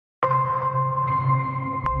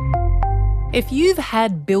If you've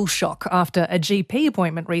had bill shock after a GP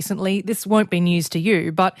appointment recently, this won't be news to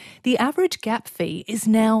you, but the average gap fee is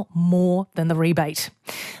now more than the rebate.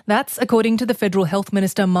 That's according to the Federal Health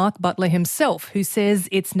Minister Mark Butler himself, who says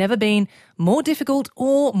it's never been more difficult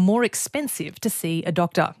or more expensive to see a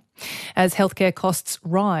doctor. As healthcare costs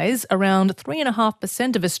rise, around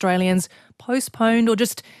 3.5% of Australians postponed or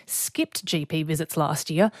just skipped GP visits last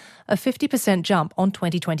year, a 50% jump on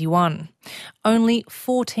 2021. Only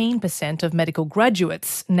 14% of medical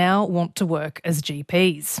graduates now want to work as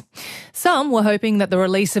GPs. Some were hoping that the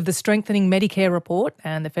release of the Strengthening Medicare report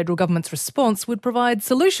and the federal government's response would provide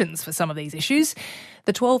solutions for some of these issues.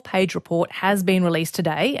 The 12-page report has been released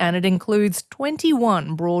today and it includes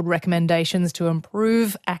 21 broad recommendations to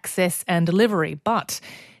improve access and delivery. But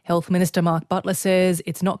Health Minister Mark Butler says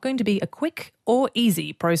it's not going to be a quick or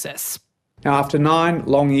easy process. Now, after 9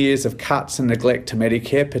 long years of cuts and neglect to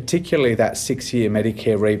Medicare, particularly that 6-year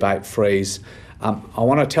Medicare rebate freeze, I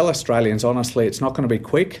want to tell Australians honestly it's not going to be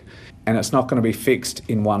quick and it's not going to be fixed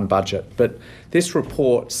in one budget. But this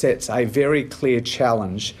report sets a very clear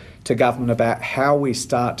challenge to government about how we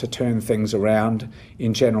start to turn things around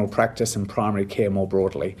in general practice and primary care more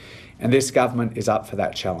broadly. And this government is up for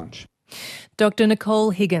that challenge. Dr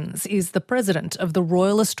Nicole Higgins is the president of the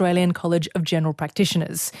Royal Australian College of General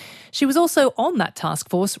Practitioners. She was also on that task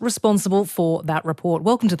force responsible for that report.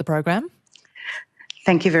 Welcome to the program.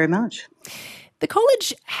 Thank you very much. The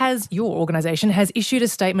college your organisation has issued a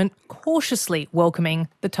statement cautiously welcoming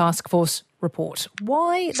the task force report.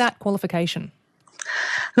 Why that qualification?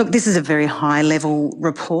 Look, this is a very high-level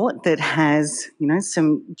report that has,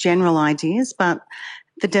 some general ideas, but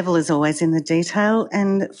the devil is always in the detail.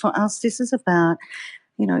 And for us, this is about,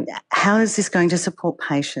 how is this going to support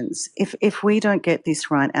patients? If we don't get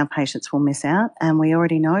this right, our patients will miss out. And we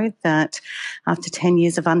already know that after 10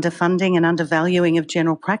 years of underfunding and undervaluing of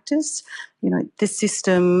general practice, this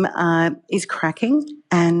system is cracking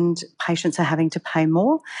and patients are having to pay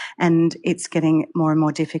more and it's getting more and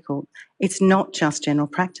more difficult. It's not just general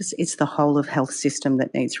practice, it's the whole of health system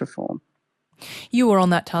that needs reform. You were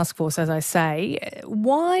on that task force, as I say.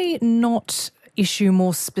 Why not issue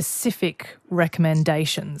more specific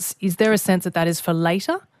recommendations? Is there a sense that is for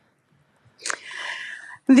later?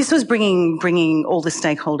 This was bringing all the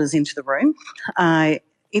stakeholders into the room.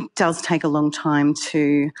 It does take a long time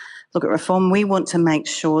to look at reform. We want to make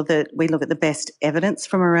sure that we look at the best evidence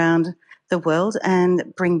from around the world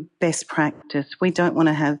and bring best practice. We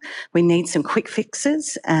need some quick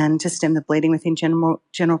fixes and to stem the bleeding within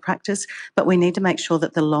general practice, but we need to make sure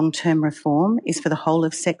that the long-term reform is for the whole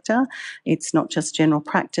of sector. It's not just general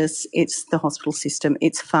practice, it's the hospital system,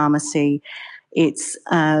 it's pharmacy, it's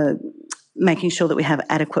making sure that we have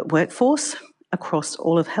adequate workforce across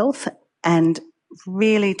all of health and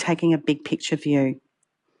really taking a big picture view.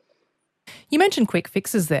 You mentioned quick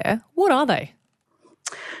fixes there. What are they?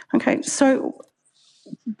 Okay, so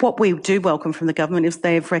what we do welcome from the government is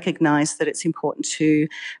they've recognised that it's important to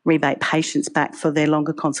rebate patients back for their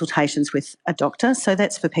longer consultations with a doctor. So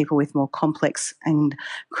that's for people with more complex and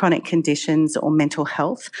chronic conditions or mental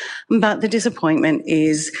health. But the disappointment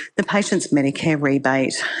is the patient's Medicare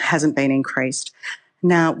rebate hasn't been increased.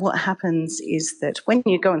 Now, what happens is that when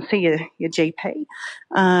you go and see your GP,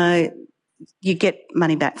 you get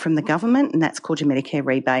money back from the government and that's called your Medicare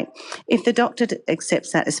rebate. If the doctor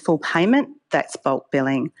accepts that as full payment, that's bulk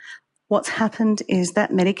billing. What's happened is that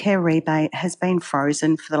Medicare rebate has been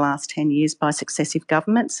frozen for the last 10 years by successive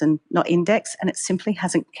governments and not indexed, and it simply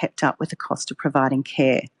hasn't kept up with the cost of providing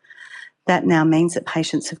care. That now means that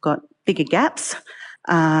patients have got bigger gaps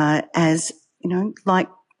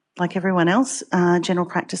like everyone else, general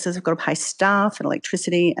practices have got to pay staff and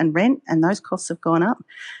electricity and rent, and those costs have gone up.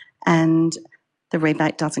 And the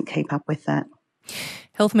rebate doesn't keep up with that.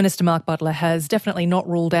 Health Minister Mark Butler has definitely not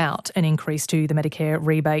ruled out an increase to the Medicare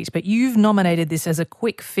rebate, but you've nominated this as a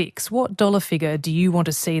quick fix. What dollar figure do you want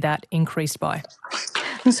to see that increased by?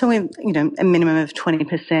 So, a minimum of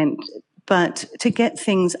 20%. But to get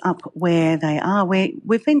things up where they are,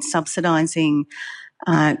 we've been subsidising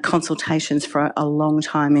consultations for a long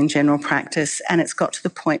time in general practice, and it's got to the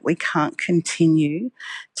point we can't continue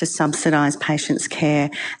to subsidise patients' care,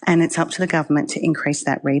 and it's up to the government to increase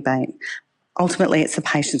that rebate. Ultimately, it's the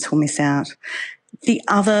patients who'll miss out. The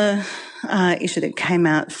other issue that came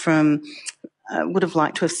out from would have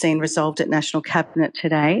liked to have seen resolved at National Cabinet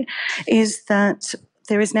today is that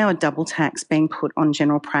there is now a double tax being put on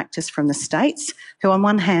general practice from the states, who on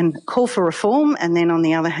one hand call for reform and then on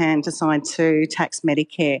the other hand decide to tax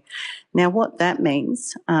Medicare. Now, what that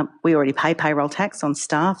means, we already pay payroll tax on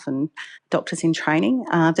staff and doctors in training,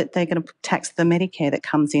 that they're going to tax the Medicare that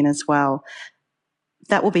comes in as well.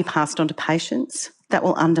 that will be passed on to patients. That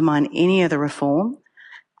will undermine any other reform,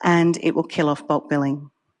 and it will kill off bulk billing.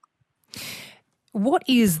 What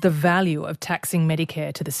is the value of taxing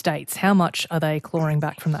Medicare to the states? How much are they clawing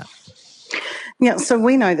back from that? Yeah, so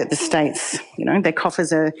we know that the states, their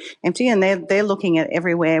coffers are empty and they're looking at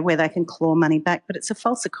everywhere where they can claw money back, but it's a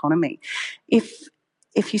false economy. If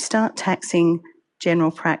you start taxing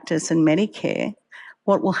general practice and Medicare,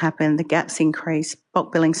 what will happen? The gaps increase,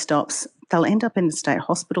 bulk billing stops, they'll end up in the state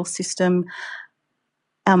hospital system.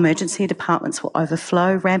 Our emergency departments will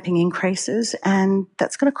overflow, ramping increases, and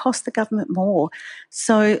that's going to cost the government more.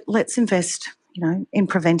 So let's invest, in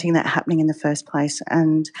preventing that happening in the first place.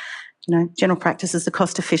 And, general practice is the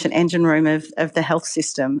cost-efficient engine room of the health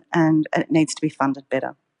system, and it needs to be funded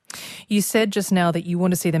better. You said just now that you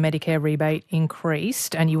want to see the Medicare rebate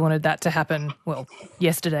increased and you wanted that to happen, well,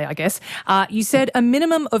 yesterday, I guess. You said a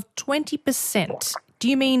minimum of 20%. Do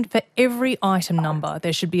you mean for every item number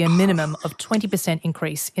there should be a minimum of 20%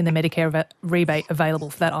 increase in the Medicare rebate available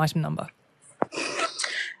for that item number?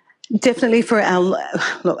 Definitely for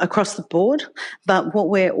across the board, but what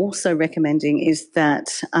we're also recommending is that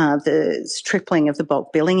the tripling of the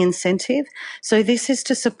bulk billing incentive. So this is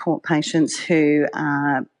to support patients who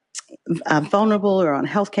are vulnerable or on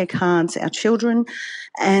healthcare cards, our children,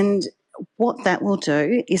 and what that will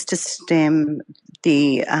do is to stem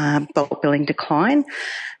the bulk billing decline.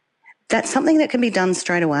 That's something that can be done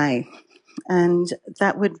straight away. And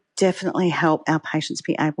that would definitely help our patients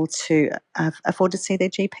be able to afford to see their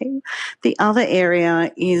GP. The other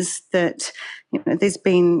area is that there's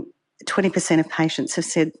been 20% of patients have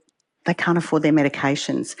said they can't afford their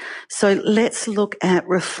medications. So let's look at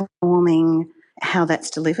reforming how that's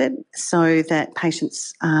delivered so that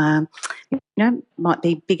patients, might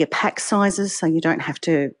be bigger pack sizes so you don't have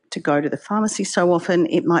to go to the pharmacy so often.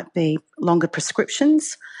 It might be longer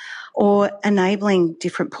prescriptions, or enabling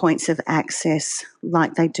different points of access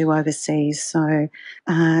like they do overseas. So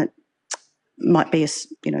might be,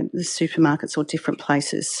 the supermarkets or different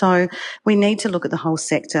places. So we need to look at the whole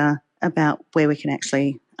sector about where we can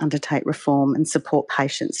actually undertake reform and support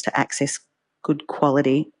patients to access good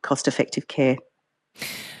quality, cost-effective care.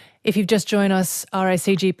 If you've just joined us,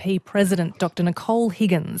 RACGP President Dr Nicole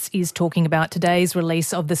Higgins is talking about today's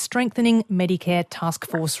release of the Strengthening Medicare Task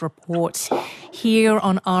Force report here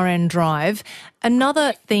on RN Drive.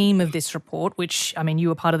 Another theme of this report, which, you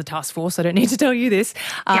were part of the task force, so I don't need to tell you this,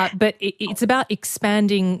 but it's about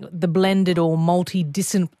expanding the blended or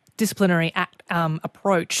multidisciplinary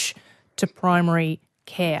approach to primary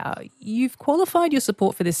care. You've qualified your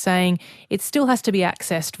support for this, saying it still has to be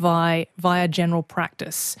accessed via general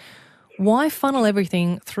practice. Why funnel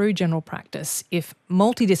everything through general practice if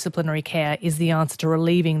multidisciplinary care is the answer to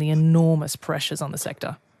relieving the enormous pressures on the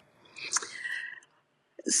sector?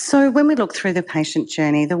 So when we look through the patient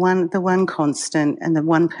journey, the one constant and the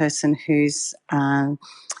one person who's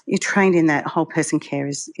you're trained in that whole person care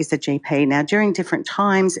is the GP. Now, during different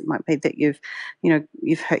times, it might be that you've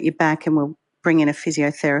hurt your back and we'll bring in a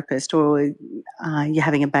physiotherapist, or you're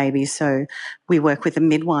having a baby, so we work with a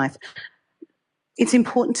midwife. It's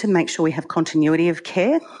important to make sure we have continuity of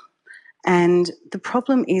care. And the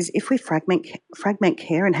problem is if we fragment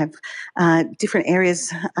care and have different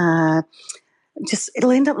areas,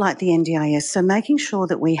 it'll end up like the NDIS. So making sure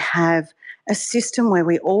that we have a system where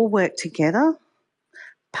we all work together,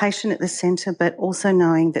 patient at the centre, but also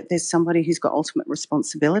knowing that there's somebody who's got ultimate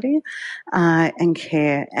responsibility and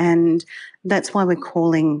care. And that's why we're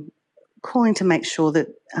calling to make sure that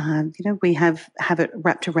we have it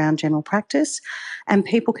wrapped around general practice and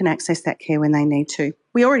people can access that care when they need to.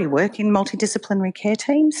 We already work in multidisciplinary care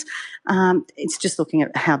teams. It's just looking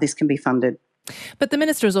at how this can be funded. But the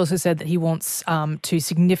Minister has also said that he wants to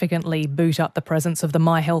significantly boot up the presence of the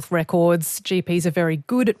My Health records. GPs are very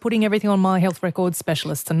good at putting everything on My Health records,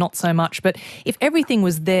 specialists are not so much. But if everything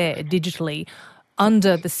was there digitally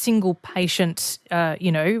under the single patient,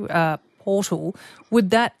 portal,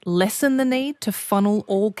 would that lessen the need to funnel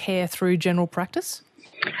all care through general practice?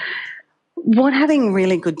 What having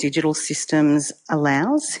really good digital systems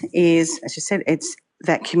allows is, as you said, it's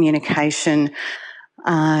that communication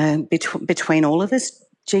between all of us.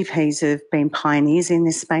 GPs have been pioneers in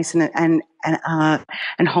this space and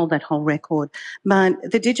hold that whole record. But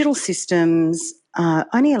the digital systems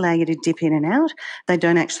only allow you to dip in and out. They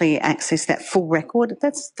don't actually access that full record.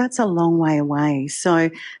 That's a long way away.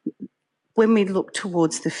 So when we look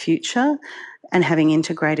towards the future and having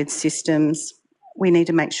integrated systems, we need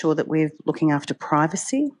to make sure that we're looking after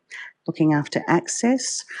privacy, looking after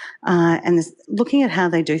access, and looking at how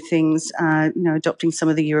they do things, adopting some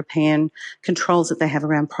of the European controls that they have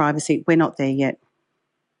around privacy. We're not there yet.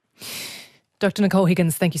 Dr. Nicole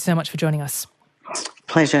Higgins, thank you so much for joining us.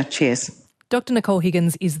 Pleasure. Cheers. Dr. Nicole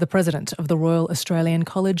Higgins is the president of the Royal Australian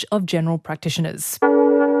College of General Practitioners.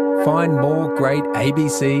 Find more great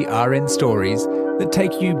ABC RN stories that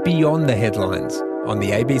take you beyond the headlines on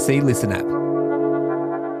the ABC Listen app.